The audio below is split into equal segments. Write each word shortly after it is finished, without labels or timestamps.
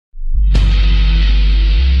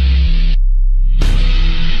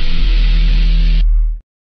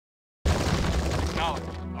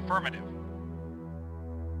Affirmative.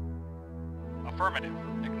 Affirmative.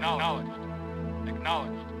 Acknowledged.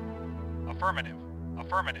 Acknowledged. Affirmative.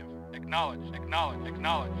 Affirmative. Acknowledged. Acknowledged.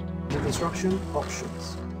 Acknowledged. New construction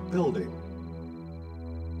options. Building.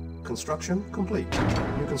 Construction complete.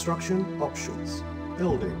 New construction options.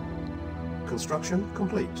 Building. Construction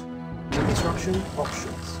complete. New construction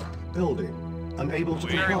options. Building. Unable to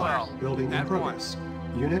comply. Well. Building in progress.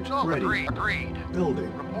 Unit Oh, ready. Agreed.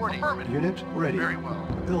 Building. Reporting. Unit ready. Very well.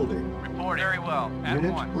 Building. Reporting. Very well. At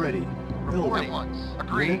Unit once. ready. Reporting. Building. Once.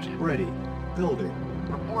 Agreed. Unit ready. Building.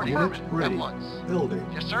 Reporting. Unit Affirmative. ready. At once. Building.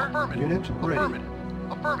 Yes, sir. Affirmative. Unit ready. Affirmative.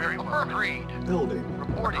 Affirmative. Affirmative. Agreed. Building.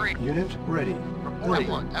 Reporting. Unit ready. Reporting.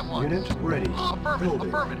 Building. At once. Unit ready. Affirmative. Building.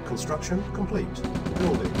 Affirmative. Construction complete.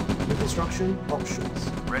 Building. New construction options.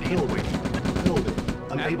 Ready and Building. Building.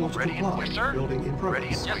 Unable to ready and comply. waiting. Yes, sir. Building in Ready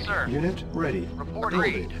progress. and yes, sir. Unit ready. Reporting.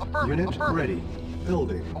 Building. Affirmative. Unit Affirmative. ready.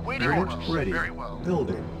 Building. Awaiting Unit orders. ready. Very well.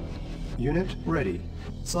 Building. Unit ready.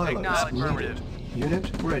 Silos Acknowledged. needed. Affirmative.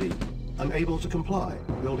 Unit ready. Unable to comply.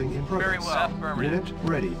 Building in progress. Very well. Affirmative. Unit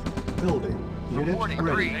ready. Building. Unit Reporting.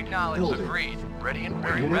 ready. Agreed. Acknowledged. Building. Agreed. Ready and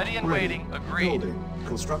waiting. Unit Ready and ready. waiting. Agreed. Building.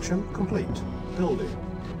 Construction complete. Building.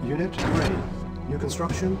 Unit ready. New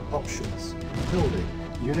construction options. Building.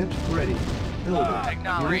 Unit ready. Building.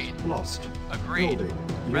 Acknowledged. Unit lost. Agreed. Building.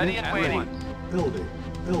 Ready Unit and waiting. ready. Building.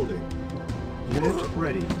 Building. Unit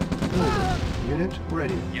ready. Building. Unit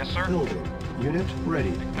ready. Yes, sir. Building. Unit ready.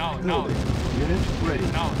 Acknowledge. Building. Unit ready.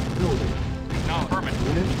 Acknowledge. Building. Acknowledge. Affirmative.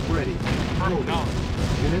 Unit ready. Building.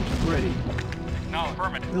 Acknowledge. Unit ready. Acknowledge.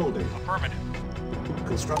 Affirmative. Building. Affirmative.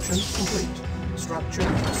 Construction complete.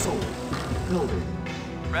 Structure sold. Building.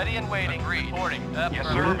 Ready and waiting. Agreed. Reporting. Yes,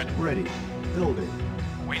 sir. Unit Affirmative. ready. Building.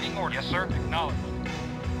 Waiting order. Yes, sir. Acknowledged.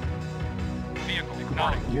 Vehicle.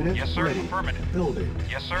 Acknowledged. Unit Yes, sir. ready. Affirmative. Building.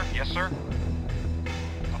 Yes, sir. Yes, sir.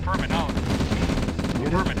 Affirmative.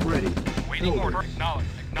 Unit Affirmative. ready. Waiting Building. order. Acknowledged.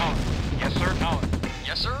 Acknowledged. Yes, sir. Acknowledged.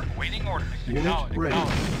 Yes, sir. Waiting order. Unit Acknowledged. ready.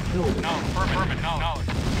 Acknowledged. Building. Acknowledged. Affirmative. Acknowledged.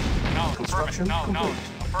 Acknowledged. Construction Affirmative.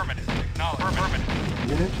 complete. Affirmative. Acknowledged. Affirmative.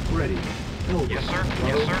 Unit ready. Building. Yes, sir. Low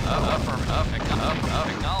Yes, sir. power.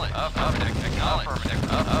 Acknowledge. Affirmative.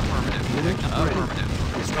 Unit ready. Affirmative.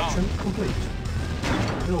 Construction complete.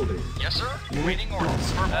 Building. Yes, sir. Unit Waiting order.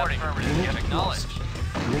 lost. Affirmative. Unit Yes, acknowledged.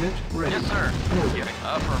 lost. Unit ready. Yes, sir. Building.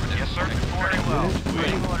 Affirmative. Yes, sir. Very well. Unit ready.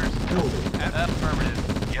 Waiting orders. Building. Affirmative.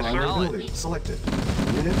 Yes, Primary sir. building selected.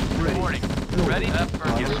 Unit ready. Reporting. Building. Ready.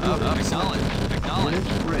 Primary Yes, building Acknowledge. selected. Acknowledge.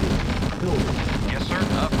 Unit ready. Building. Yes, sir.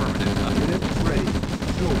 Affirmative. Unit ready.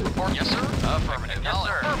 Building. Yes, sir. Affirmative. Yes,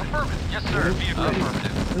 sir. Affirmative. Yes, sir. Unit ready.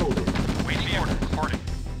 Affirmative. Building. Waiting order. Reporting.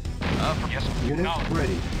 Yes, sir. Unit Acknowledged.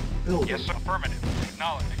 ready. Building. Yes, sir. Affirmative.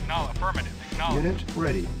 Acknowledge. Acknowledge. Affirmative. Acknowledge. Unit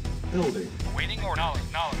ready. Building. Waiting order.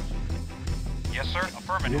 Acknowledge. Yes, sir.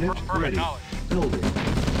 Affirmative. Unit Affirmative. ready. Acknowledge. Building.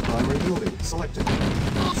 Primary building selected.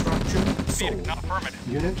 Structure sold. Affirmative.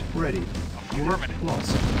 Unit ready. Unit Affirmative.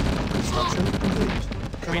 lost. Construction complete.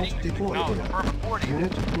 Cannot Waiting. deploy Acknowledge. here. Affirmative.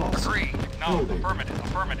 Unit lost. Agreed. Acknowledge. Building. Affirmative.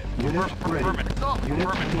 Affirmative. Unit ready. Affirmative. Unit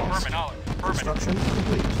Affirmative. lost. Affirmative. Affirmative. Construction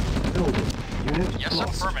complete. Building. Unit Yes, sir.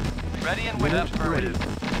 lost. Affirmative. Ready and waiting. Unit ready.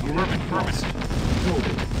 Affirmative. Unit Affirmative. lost.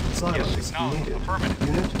 Building. Silos Yes, acknowledge. needed. Affirmative.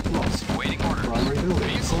 Unit lost. Waiting orders. Primary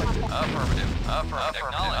building selected. Affirmative. Affirmative.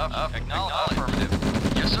 Acknowledge. Affirmative.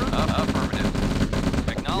 Yes, sir. Affirmative.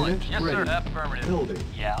 Acknowledge. Unit Yes, sir. ready. Affirmative. Building.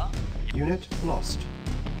 Yeah. Unit lost.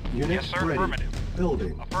 Unit Yes, sir. ready. Affirmative.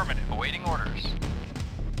 Building. Affirmative. Awaiting orders.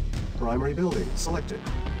 Primary building selected.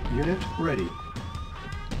 Unit ready.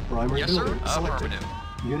 Primary Yes, sir. building selected. Affirmative.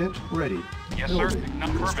 Unit ready. Yes, sir. Building.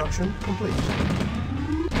 Affirmative. Construction complete.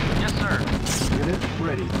 Yes, sir. Unit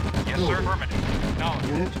ready. Yes, Building. sir. Affirmative. Acknowledge.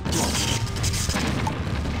 Unit lost.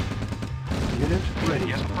 Unit ready.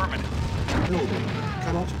 Yes, affirmative. Building.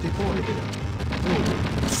 Cannot deploy here. Building.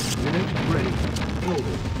 Unit ready.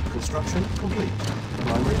 Building. Construction complete.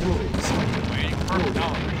 Primary building selected. Waiting for Building.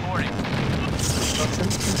 acknowledge. Reporting. Construction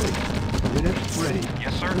complete. Unit ready.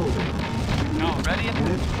 Yes, sir. Building. Acknowledge. Ready and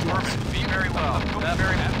Unit lost. affirmative. Be very well.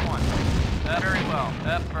 Very at one. Very well.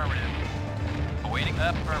 Affirmative. Awaiting.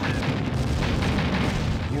 Affirmative.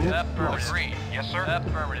 Unit Affirmative. lost. Agreed. Yes, sir.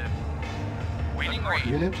 Affirmative. Waiting order.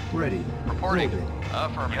 Unit ready. Reporting. Building.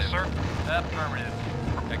 Affirmative. Yes, sir. Affirmative.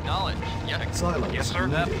 Acknowledge. Yes. Silos Yes, sir.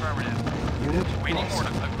 needed. Affirmative. Unit Waiting lost.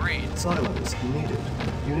 order. Agreed. Silos needed.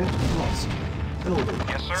 Unit lost. Building.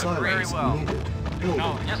 Yes, sir. Silos Very well. needed. Building.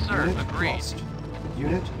 Acknowledge. Yes, sir. Unit Agreed. lost.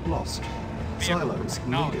 Unit lost. Vehicle. Silos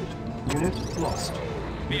Acknowledge. needed. Unit lost.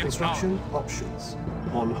 Vehicle. Construction options.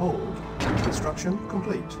 On hold. Construction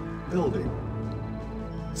complete. Building.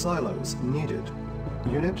 Silos needed.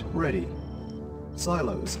 Unit ready.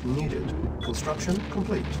 Silos needed. Construction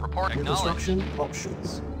complete. Report New acknowledged. construction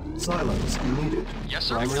options. Silos needed. Yes,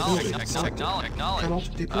 sir. Primary building Acknowledged. selected. Acknowledged.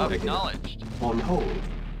 Cannot deploy here. Acknowledged. On hold.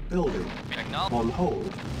 Building. Acknowledged. On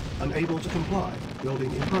hold. Unable to comply.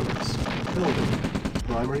 Building in progress. Building.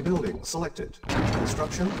 Primary building selected.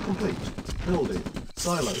 Construction complete. Building.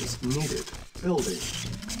 Silos needed. Building.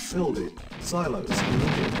 Building. Silos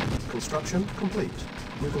needed. Construction complete.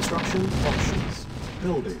 New construction options.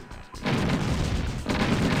 Building.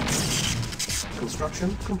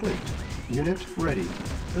 Construction complete. Unit ready.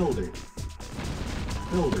 Building.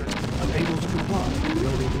 Building. Unable to comply.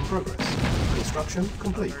 Building in progress. Construction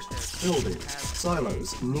complete. Building.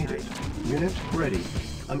 Silos needed. Unit ready.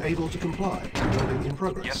 Unable to comply. Building in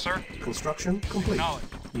progress. Yes, sir. Construction complete. Acknowledged.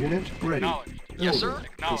 Unit ready. Acknowledged. Building. Yes, sir.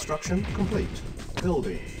 Acknowledged. Construction complete.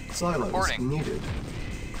 Building. Silos Reporting. needed.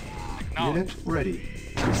 Acknowledged. Unit ready.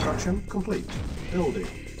 Construction complete. Building.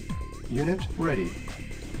 Unit ready.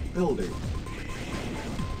 Building.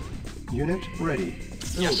 Unit ready. Building.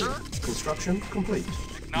 Yes, sir. Construction complete.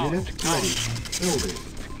 Acknowledged. Unit ready. Building.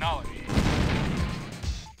 Acknowledged.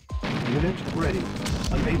 Unit ready.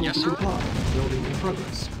 Unable Yes, to sir. comply. Building in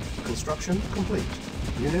progress. Construction complete.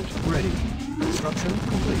 Unit ready. Construction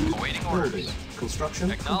complete. Awaiting Building. orders.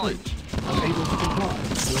 Construction Acknowledged. complete. Unable to comply.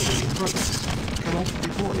 Building in progress. Cannot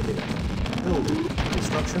deploy here. Building.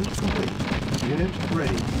 Construction complete. Unit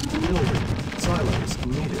ready. Building. Silos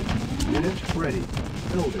needed. Unit ready.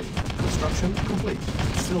 Building. Construction complete.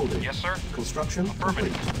 Building. Yes, sir. Construction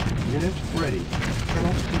Affirmative. complete. Unit ready.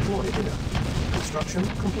 Cannot deploy here. Construction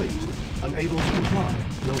complete. Unable to comply.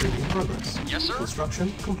 Building in progress. Yes, sir.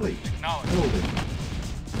 Construction complete. Acknowledged. Building.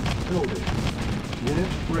 Building. Unit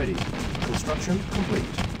ready. Construction complete.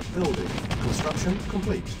 Building. Construction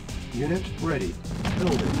complete. Unit ready.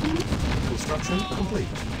 Building. Construction complete.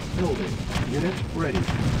 Building. Unit ready.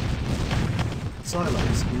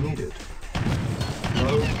 Silos needed.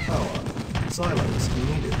 Low power. Silos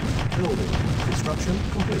needed. Building. Construction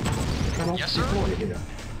complete. Cannot Yes, sir. deploy here.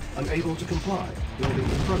 Unable to comply. Building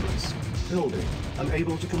in progress. Building.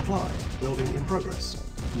 Unable to comply. Building in progress.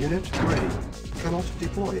 Unit ready. Cannot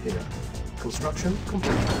deploy here. Construction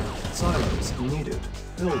complete. Silos needed.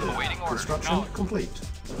 Building. Awaiting order. Construction Acknowledged. complete.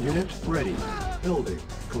 Unit ready. Building.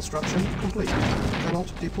 Construction complete.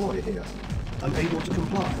 Cannot deploy here. Unable to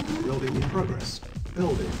comply. Building in progress.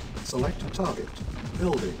 Building. Select target.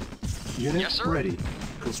 Building. Unit Yes, sir. ready.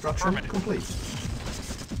 Construction Affirmative. complete.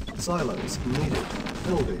 Silos needed.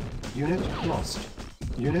 Building. Unit lost.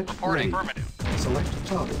 Unit Reporting. ready. Affirmative. Select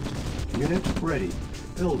target. Unit ready.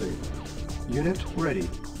 Building. Unit ready.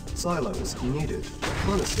 Silos needed.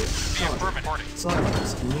 Chronostick Be target. affirmative.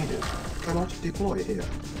 Silos needed. Cannot deploy here.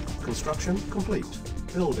 Construction complete.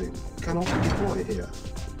 Building. Cannot deploy here.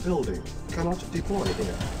 Building. Cannot deploy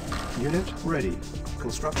here. Unit ready.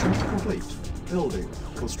 Construction complete. Building.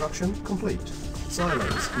 Construction complete.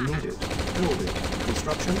 Silos needed. Building.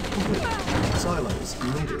 Construction complete. Silos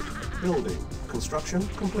needed. Building. Construction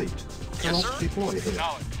complete. Cannot sir. deploy here.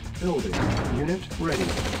 Acknowledged. Building. Unit ready.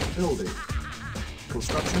 Building.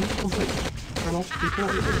 Construction complete. Cannot deploy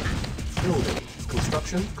here. Building.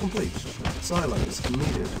 Construction complete. Silos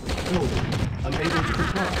needed. Building. Unable to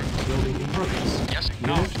comply. Building in progress. Yes, Unit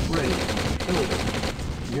acknowledged. ready. Building.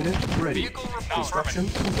 Unit ready. Vehicle report. Construction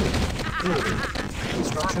complete. Building.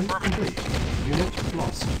 Construction complete. Unit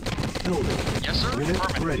lost. Building. Yes, sir. Unit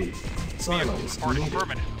Affirmative. ready. Silos reporting. needed.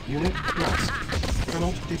 Affirmative. Unit lost.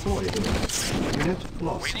 Cannot deploy here. Unit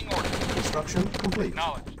lost. Awaiting orders. Construction complete.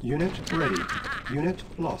 Acknowledged. Unit ready. Unit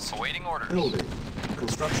lost. Awaiting orders. Building.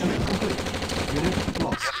 Construction complete. Unit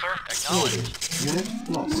lost. Yes, sir. Building. Acknowledged. Unit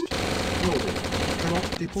lost. Building.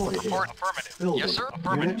 Cannot deploy here. Report. Affirmative. Building. Yes, sir.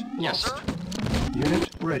 Affirmative. Unit Yes, lost. sir. Unit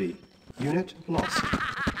ready. Unit lost.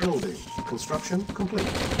 Building. Construction complete.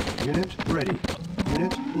 Unit ready.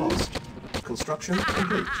 Unit lost. Construction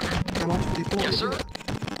complete. Cannot deploy Yes, sir.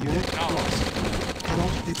 here. Unit lost.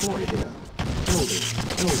 Cannot deploy here. Building.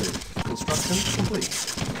 Building. Construction complete.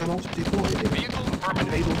 Cannot deploy here. Vehicle affirmative.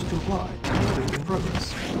 Unable to comply. Building in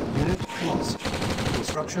progress. Unit lost.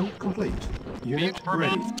 Construction complete. Unit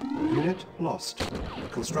ready. Unit lost.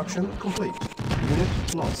 Construction complete.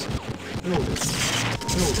 Unit lost. Building.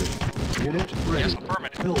 Building. Unit ready. Yes,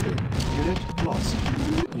 affirmative. Building. Unit lost.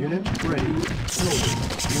 Unit ready. Building.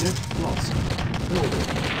 Unit lost. Building.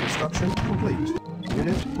 Construction complete.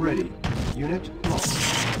 Unit ready. Unit lost.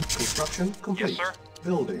 Construction complete. sir.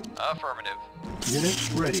 Building. Affirmative.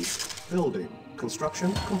 Unit ready. Building.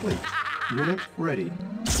 Construction complete. Unit ready.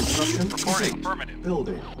 Construction complete. Affirmative.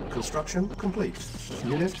 Building. Construction complete.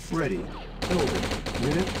 Unit ready. Building.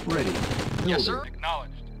 Unit ready. Building. Yes, sir.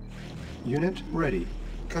 Acknowledged. Unit ready.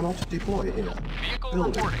 Cannot deploy here. Vehicle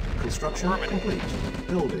Building. reporting. Construction Affirmative. complete.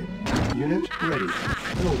 Building. Unit ready.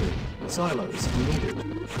 Building. Silos needed.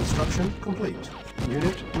 Construction complete.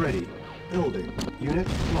 Unit ready. Building. Unit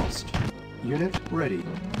lost. Unit ready.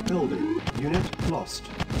 Building. Unit lost.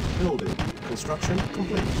 Building. Construction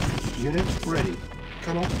complete. Unit ready.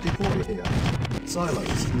 Cannot deploy here.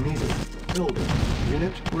 Silos needed. Building.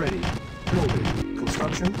 Unit ready. Building.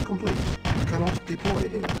 Construction complete. Cannot deploy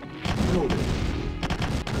here. Building.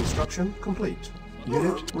 Construction complete.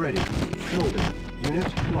 Unit ready. Building.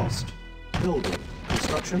 Unit lost. Building.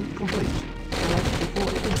 Construction complete. Cannot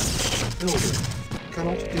deploy here. Building.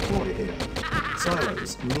 Cannot deploy here.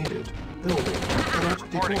 Silos needed. Building.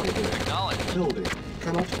 Cannot deploy here. Building.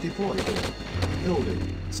 Cannot deploy here.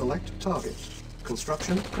 Building. Select target.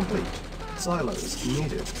 Construction complete. Silos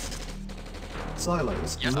needed.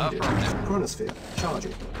 Silos needed. Chronosphere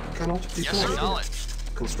charging. Cannot deploy here.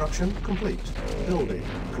 Construction complete. Building.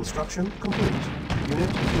 Construction complete. Unit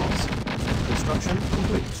lost. Construction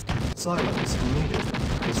complete. Silos needed.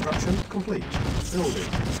 Construction complete. Building.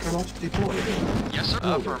 Cannot deploy here. Yes, sir.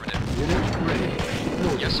 Building. Affirmative. Unit ready.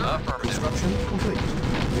 Building. Yes, sir. Affirmative. Construction complete.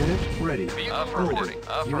 Unit ready. Affirmative. Building.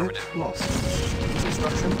 Affirmative. Unit lost.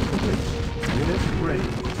 Construction complete. Unit ready.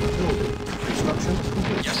 Building. Construction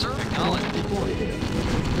complete. Yes, sir. Cannot Acknowledged. deploy here.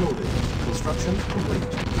 Building. Construction complete.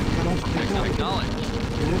 Cannot deploy here. Acknowledged.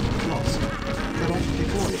 Unit lost. Cannot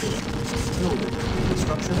deploy here. Building.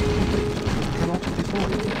 Construction complete. Cannot deploy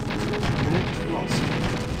here. Unit lost.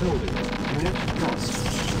 Building. Unit lost.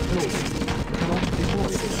 Building. Cannot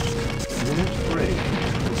deploy here. Unit ready.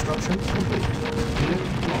 Construction complete. Unit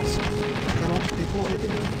lost. Cannot deploy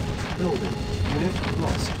here. Building. Unit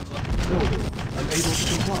lost. Building. Unable to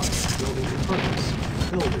comply. Building in progress.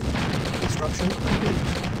 Building. Construction complete.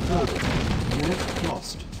 Building. Unit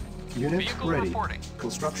lost. Unit Vehicle ready. reporting.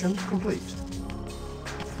 Construction complete.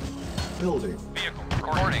 Building. Vehicle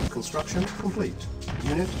recording. Construction complete.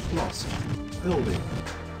 Unit lost. Building.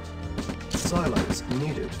 Silos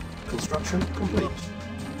needed. Construction complete.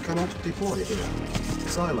 Cannot deploy here.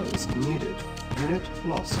 Silos needed. Unit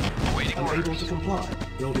lost. Awaiting Unable orders. to comply.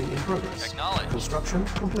 Building in progress. Acknowledged. Construction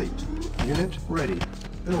complete. Unit ready.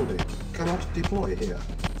 Building. Cannot deploy here.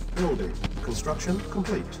 Building. Construction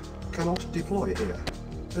complete. Cannot deploy here.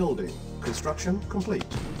 Building. Construction complete.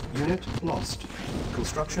 Unit lost.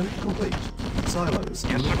 Construction complete. Silos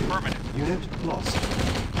Yes, needed. affirmative. Unit lost.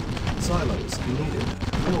 Silos needed.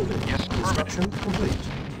 Building. Yes, Construction complete.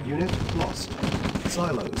 Unit lost.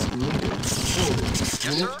 Silos needed. Building. Yes,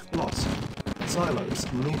 Unit sir. lost.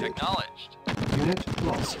 Silos needed. Acknowledged. Unit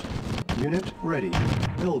lost. Unit ready.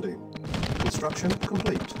 Building. Construction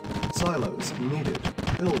complete. Silos needed.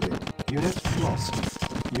 Building. Unit lost.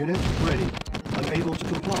 Unit ready. Unable to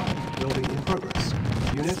comply. Building in progress.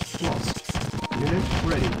 Unit lost. Unit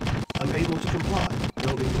ready. Unable to comply.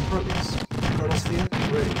 Building in progress. Chronosphere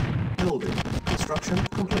ready. Building. Construction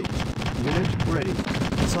complete. Unit ready.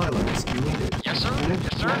 Silos needed. Yes, sir. Unit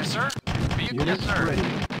Yes, sir. lost. Yes, sir. Vehicle. Unit Yes, sir. ready.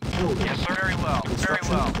 Building. Yes, sir. Very well. Very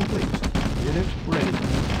Construction well. complete. Unit ready.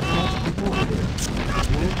 Cannot deploy here.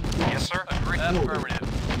 Unit lost. Yes, sir. Agree. Building. Affirmative.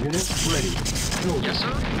 Unit ready. Building. Yes,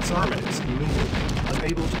 sir. Silos needed.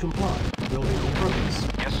 Unable to comply. Building in progress.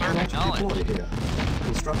 Yes, sir. Cannot Acknowledged. deploy here.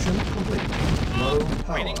 Construction complete. Low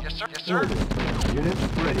power. Waiting. Yes, sir. Yes, sir. Building. Unit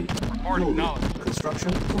ready. Report Building. acknowledged.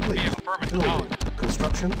 Construction complete. Be affirmative. Building. Acknowledged.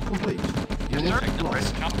 Construction complete. Yes, Unit sir.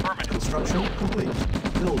 lost. Not affirmative. Construction complete.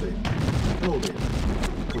 Building. Building.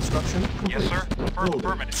 Construction complete. Yes, sir. Building.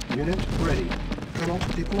 Affirmative. Unit ready.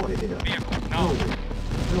 Cannot deploy here. Vehicle acknowledged.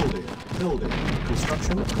 Building. Building. Building.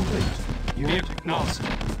 Construction complete. Unit Vehicle lost.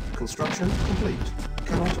 Construction complete.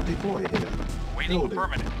 Cannot deploy here. Waiting Building.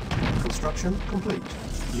 affirmative. Construction complete.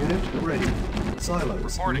 Unit ready.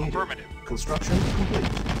 Silos Reporting needed. affirmative. Construction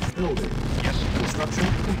complete. Building. Yes, sir. Construction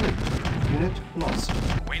complete. Unit lost.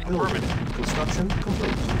 Waiting Building. affirmative. Construction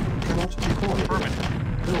complete. Cannot deploy here.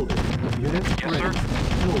 Affirmative. Building. Unit Yes, ready. sir.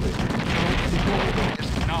 Building. Cannot deploy here.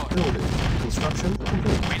 Yes, acknowledged. Building. Construction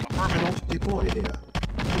complete. Waiting affirmative. Cannot deploy here.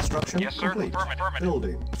 Construction Yes, sir. complete. Affirmative.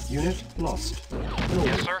 Building. Unit lost. Building.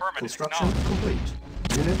 Yes, sir. Affirmative. Construction Acknowledged. complete.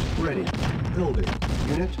 Unit ready. Building.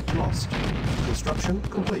 Unit lost. Construction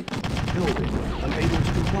complete. Building. Unable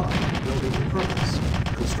to comply. Building in progress.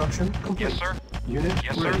 Construction complete. Yes, sir. Unit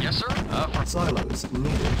Yes, sir. ready. Yes, sir. Affirmative. Silos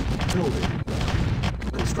needed. Building.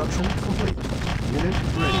 Construction complete. Unit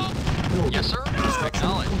ready. Building. Yes, sir. Construction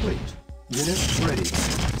Acknowledged. complete. Unit ready.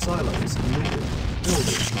 Silos needed.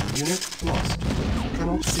 Building. Unit lost.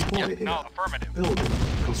 Cannot deploy Yep, here. No, affirmative. Building.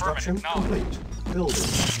 Construction Affirmative. complete. Building.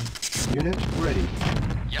 Unit ready.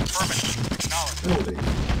 Yes, affirmative. Acknowledged. Building.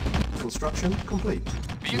 Construction complete.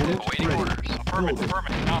 Vehicle Unit awaiting ready. orders. Affirmative. Building.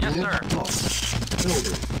 Affirmative. Acknowledged. Yes, Unit sir. lost.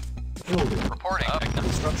 Building. Building. Reporting.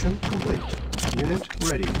 Construction complete. Unit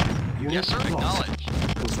ready. Unit Yes, sir. lost. Acknowledge.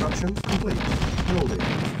 Construction complete. Building.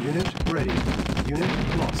 Unit ready.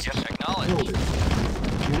 Unit lost. Yes, acknowledge. Building.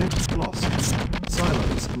 Unit lost.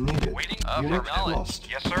 Silos needed. Waiting. Unit Acknowledge. lost.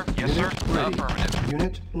 Yes, sir. Yes, sir. Unit ready. Affirmative.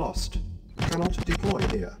 Unit lost. Cannot deploy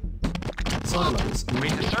here. Silos Waiting,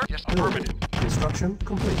 needed. sir. Yes, Building. affirmative. Construction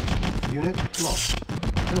complete. Unit lost.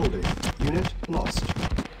 Building. Unit lost.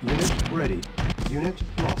 Unit ready. Unit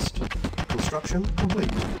lost. Construction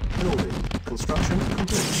complete. Building. Construction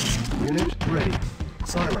complete. Unit ready.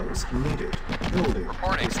 Silos needed. Building.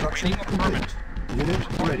 Reporting. Construction Waiting, complete.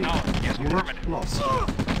 Unit ready. Acknowledge. Yes, Unit affirmative. lost.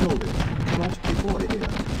 Building. Cannot deploy here.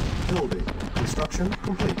 Building. Construction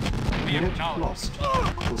complete. Unit acknowledged. lost.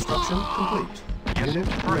 Construction complete. Yes, Unit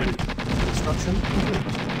ready. affirmative. Construction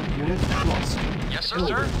complete. Unit lost. Yes, sir,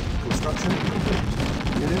 Building. sir. Construction complete.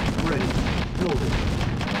 Unit ready. Building.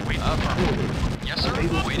 Waiting. Affirmative. Building. Yes, sir.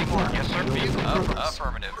 Unable to Waiting comply. order. Yes, sir. Building in Vehicle. progress.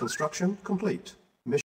 Affirmative. Construction complete.